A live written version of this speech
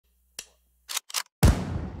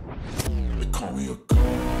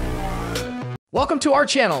Welcome to our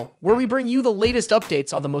channel, where we bring you the latest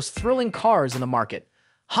updates on the most thrilling cars in the market.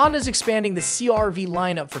 Honda's expanding the CR-V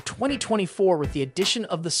lineup for 2024 with the addition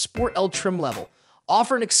of the Sport L trim level.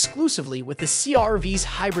 Offered exclusively with the CR-V's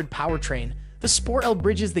hybrid powertrain, the Sport L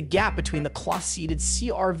bridges the gap between the cloth-seated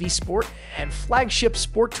CR-V Sport and flagship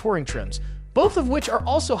Sport Touring trims, both of which are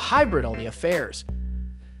also hybrid on the affairs.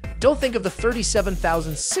 Don't think of the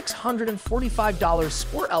 $37,645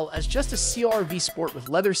 Sport L as just a CR-V Sport with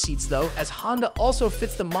leather seats though, as Honda also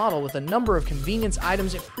fits the model with a number of convenience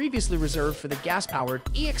items it previously reserved for the gas-powered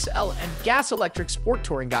EXL and gas-electric Sport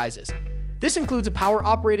Touring guises. This includes a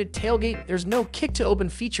power-operated tailgate. There's no kick-to-open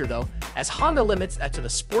feature though, as Honda limits that to the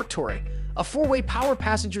Sport Touring. A four-way power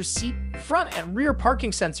passenger seat, front and rear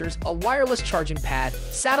parking sensors, a wireless charging pad,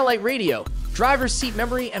 satellite radio, driver's seat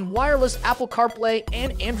memory, and wireless Apple CarPlay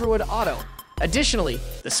and Android Auto. Additionally,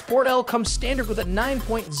 the Sport L comes standard with a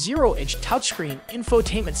 9.0-inch touchscreen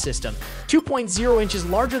infotainment system, 2.0 inches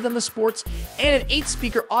larger than the Sport's, and an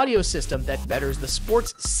 8-speaker audio system that betters the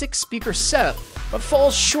Sport's 6-speaker setup, but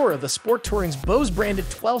falls short of the Sport Touring's Bose-branded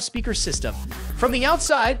 12-speaker system. From the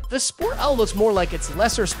outside, the Sport L looks more like its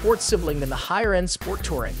lesser sports sibling than the higher-end Sport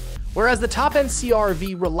Touring. Whereas the top-end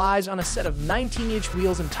CR-V relies on a set of 19-inch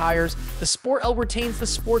wheels and tires, the Sport L retains the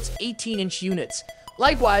Sport's 18-inch units.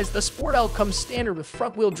 Likewise, the Sport L comes standard with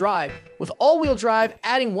front-wheel drive, with all-wheel drive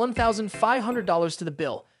adding $1,500 to the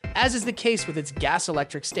bill. As is the case with its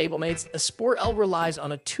gas-electric stablemates, the Sport L relies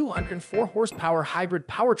on a 204-horsepower hybrid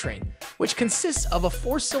powertrain, which consists of a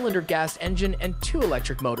 4-cylinder gas engine and 2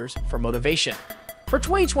 electric motors for motivation. For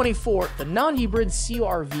 2024, the non-hybrid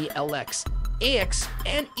CR-V LX, AX,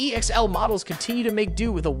 and EXL models continue to make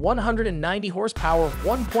do with a 190-horsepower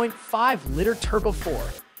 1.5-liter Turbo 4.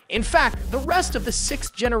 In fact, the rest of the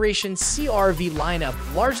 6th-generation CR-V lineup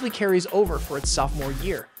largely carries over for its sophomore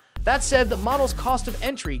year. That said, the model's cost of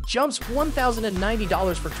entry jumps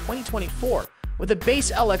 $1,090 for 2024, with the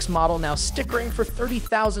base LX model now stickering for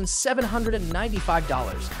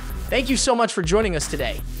 $30,795. Thank you so much for joining us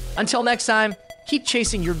today. Until next time, keep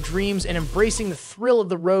chasing your dreams and embracing the thrill of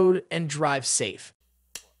the road, and drive safe.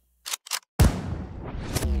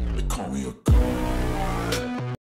 They call me a god.